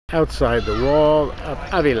outside the wall of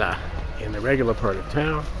Avila in the regular part of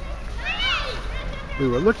town. We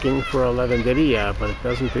were looking for a lavanderia, but it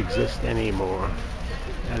doesn't exist anymore.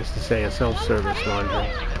 That is to say, a self-service laundry.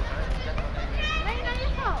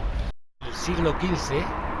 En el siglo XV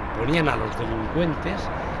ponían a los delincuentes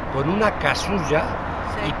con una casulla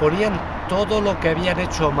y ponían todo lo que habían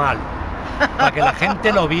hecho mal para que la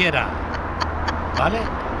gente lo viera. ¿Vale?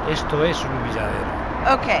 Esto es un humilladero.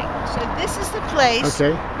 Okay, so this is the place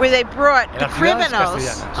where they brought the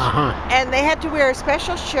criminals, and they had to wear a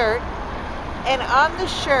special shirt, and on the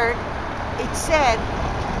shirt it said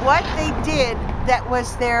what they did that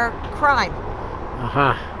was their crime.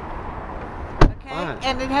 Okay,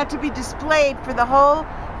 and it had to be displayed for the whole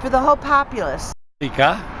populace.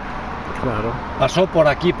 Claro. Pasó por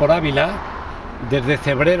aquí, por Ávila, desde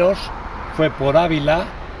Cebreros, fue por Ávila,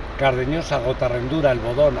 Cardeñosa, Gotarrendura, El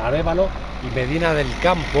Bodón, Arévalo y Medina del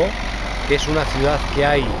Campo, que es una ciudad que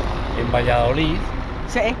hay en Valladolid.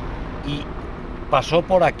 Sí. Y pasó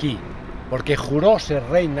por aquí, porque juró ser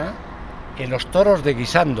reina en los toros de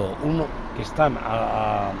Guisando, uno que están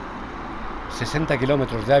a 60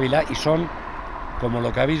 kilómetros de Ávila y son, como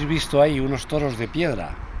lo que habéis visto ahí, unos toros de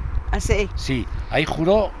piedra. ¿Ah, sí? Sí, ahí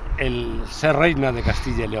juró el ser reina de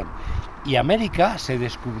Castilla y León. Y América se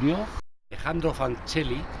descubrió Alejandro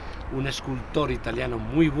Fancelli, un escultor italiano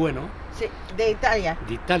muy bueno. Sí, de Italia.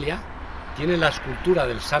 De Italia, tiene la escultura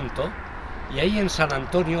del santo, y ahí en San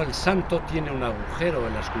Antonio el santo tiene un agujero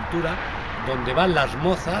en la escultura donde van las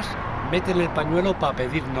mozas, meten el pañuelo para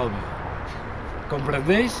pedir novio.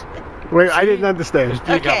 ¿Comprendéis? Wait, I didn't understand.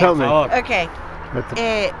 Explica, Tell por favor. Okay.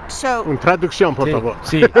 Una traducción, por favor.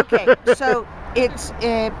 Sí. Okay, so it's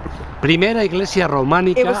primera iglesia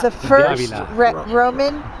románica it was the de first Ávila.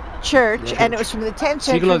 Roman church, and it was from the 10th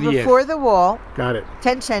century before the wall. Got it.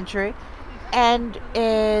 10th century, and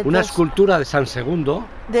una escultura de San Segundo.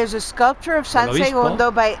 There's a sculpture of San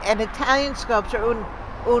Segundo by an Italian sculptor,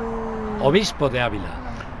 un obispo de Ávila,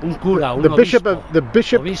 un cura, un the bishop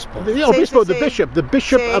obispo. The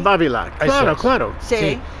bishop of Avila. Claro, claro.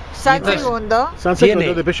 Sí. San Segundo. San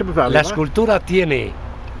Segundo, the bishop of Avila. La escultura tiene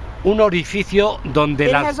un orificio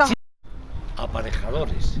donde las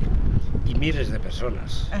aparejadores y miles de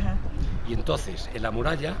personas. Y entonces en la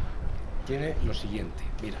muralla tiene lo siguiente,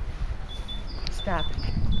 mira. Stop.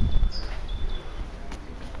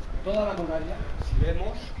 Toda la muralla, si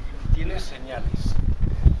vemos, tiene señales.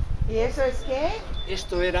 ¿Y eso es qué?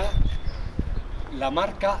 Esto era la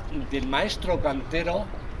marca del maestro cantero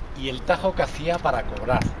y el tajo que hacía para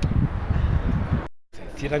cobrar.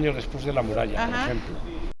 100 años después de la muralla, por ejemplo.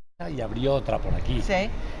 Y abrió otra por aquí. Sí.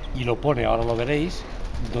 Y lo pone, ahora lo veréis,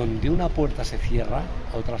 donde una puerta se cierra,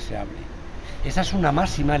 otra se abre. Esa es una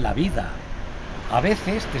máxima en la vida. A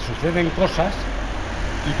veces te suceden cosas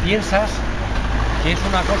y piensas que es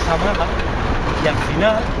una cosa mala y al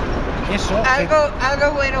final eso...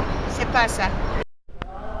 Algo bueno se pasa.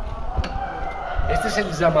 Este es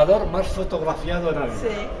el llamador más fotografiado en Ávila.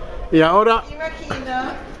 Sí. Y ahora...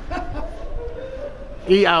 Imagino.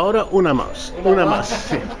 Y ahora una más. Una más.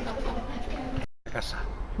 Sí. Una casa.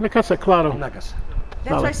 Una casa, claro. Una casa.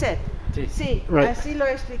 That's what I said. Sí. Sí, Right. así lo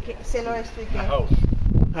expliqué, se lo expliqué. La house.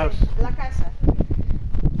 House. La casa.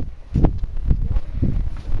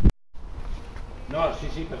 No, sí,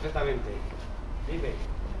 sí, perfectamente. Dime.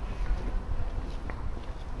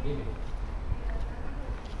 Dime.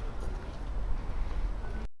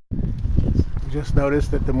 Just notice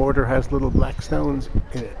that the mortar has little black stones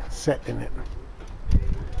in it, set in it.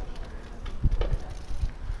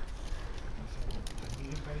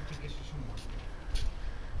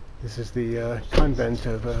 This is the convent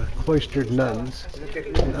of cloistered nuns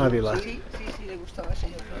in Avila.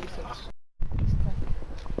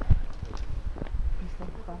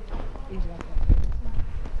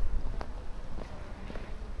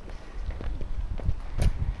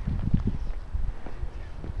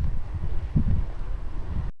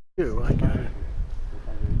 I got it.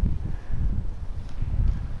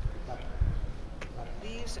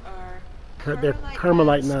 These are They're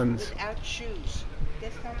Carmelite nuns. without shoes.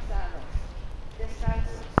 Descalzados.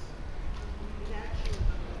 Descalzos. Without shoes.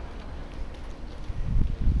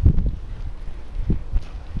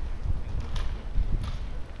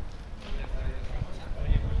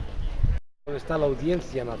 ¿Dónde está la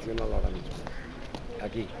Audiencia Nacional ahora mismo?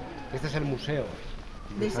 Aquí. Este es el museo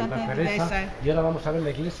de Santa Teresa. Y ahora vamos a ver la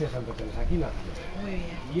iglesia de Santa Teresa. Aquí nació. Muy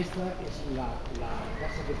bien. Y esta es la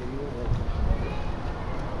casa que tenía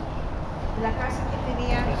La casa que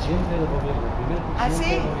tenía. el presidente del gobierno, el primer ¿Ah,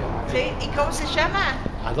 presidente sí? del gobierno. Sí. ¿Y cómo se llama?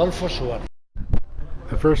 Adolfo Suárez.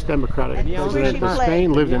 The first Democratic president of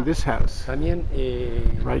Spain lived in this house, También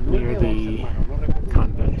right near the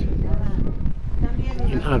convent.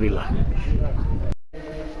 Avila.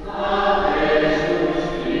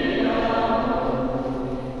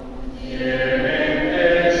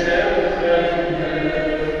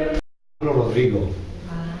 Rodrigo.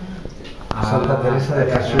 Santa Teresa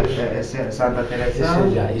de Jesús. Santa Teresa. Es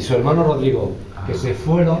ella y su hermano Rodrigo, que se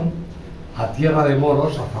fueron a tierra de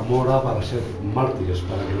moros, a Zamora, para ser mártires,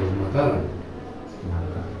 para que los mataran.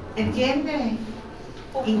 ¿Entiende?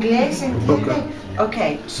 Inglés, entiende?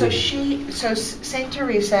 Okay, so Saint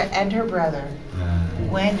Teresa and her brother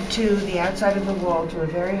went to the outside of the wall to a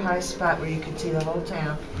very high spot where you could see the whole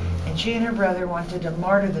town. And she and her brother wanted to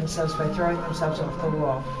martyr themselves by throwing themselves off the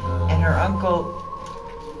wall. And her uncle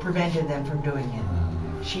prevented them from doing it.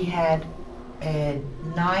 She had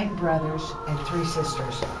 9 brothers and 3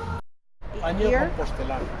 sisters. Here,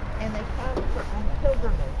 and they come on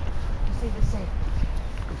pilgrimage to see the saint.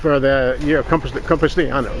 For the year of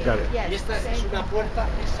Composteliano, got it. Y esta es una puerta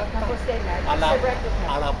exacta a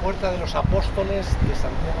la puerta de los apóstoles de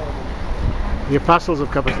Santiago de Compostela. The Apostles of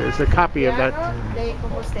Compostela. It's a copy of that. De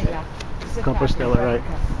Compostela. Compostela, right.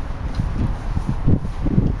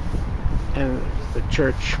 And the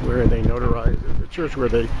church where they notarize, the church where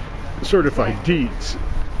they certify deeds.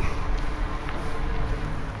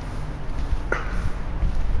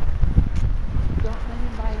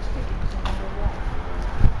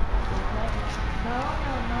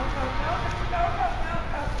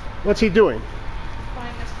 What's he doing?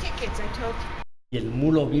 Buying us tickets, I told you. Y el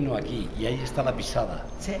mulo vino aquí y ahí está la pisada.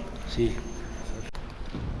 ¿Sí? Sí.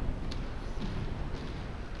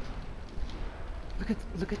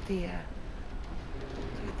 Look at the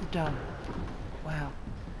dome. Wow.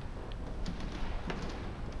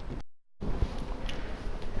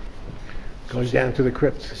 Going down to the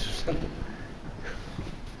crypts. Go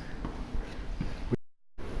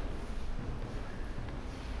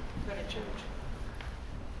to church.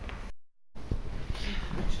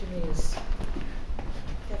 Which to me is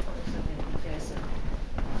definitely something you guys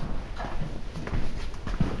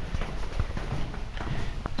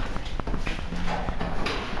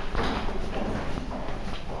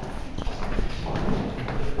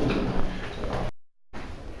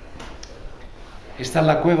Esta es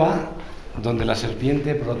la cueva donde la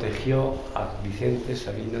serpiente protegió a Vicente,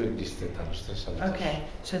 Sabino y Cristeta, los 3 santos. Okay,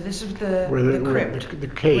 so this is the crypt. The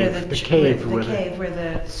cave, where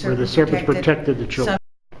the serpents protected the children.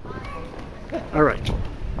 All right.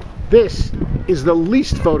 This is the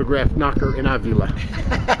least photographed knocker in Avila.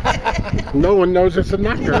 No one knows it's a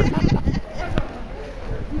knocker.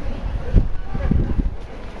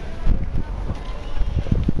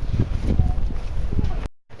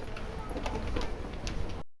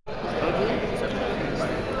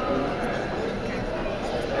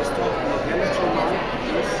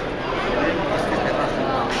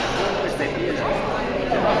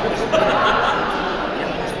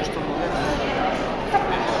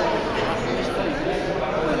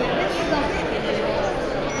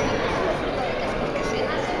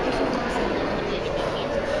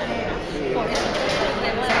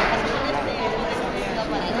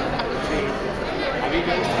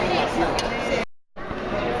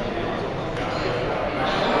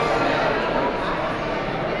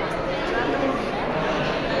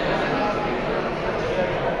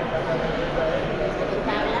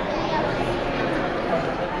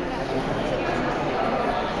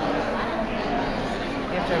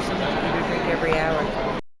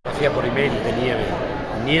 Hacía por email de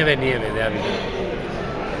nieve de Ávila.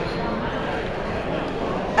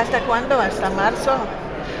 ¿Hasta cuándo? ¿Hasta marzo?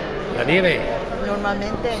 ¿La nieve?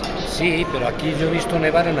 Normalmente. Sí, pero aquí yo he visto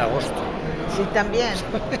nevar en agosto. Sí, también.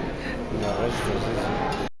 En agosto,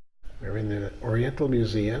 sí. We're in the Oriental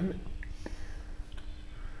Museum.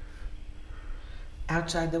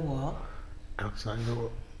 Outside the wall. Outside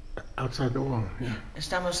the wall, yeah.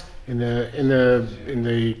 Estamos In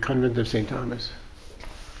the convent of St. Thomas.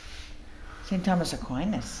 St. Thomas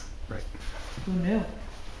Aquinas. Right. Who knew?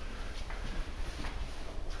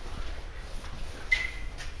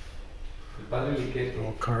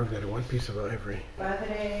 All carved out of one piece of ivory.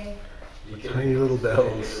 Padre. With tiny little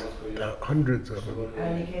bells, hundreds of them.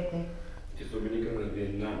 Es dominico en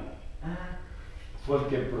Vietnam. Fue el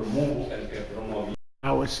que promovió.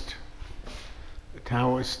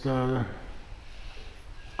 Taoist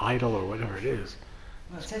idol or whatever it is.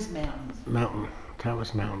 Well, it says mountains. Mountain.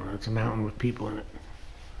 Taoist mountain. It's a mountain with people in it.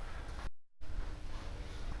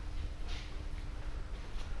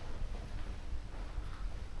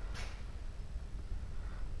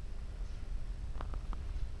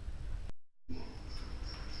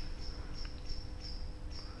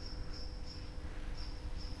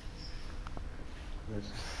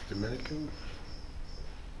 There's Dominican.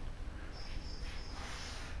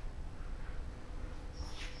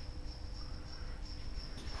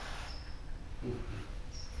 Mm.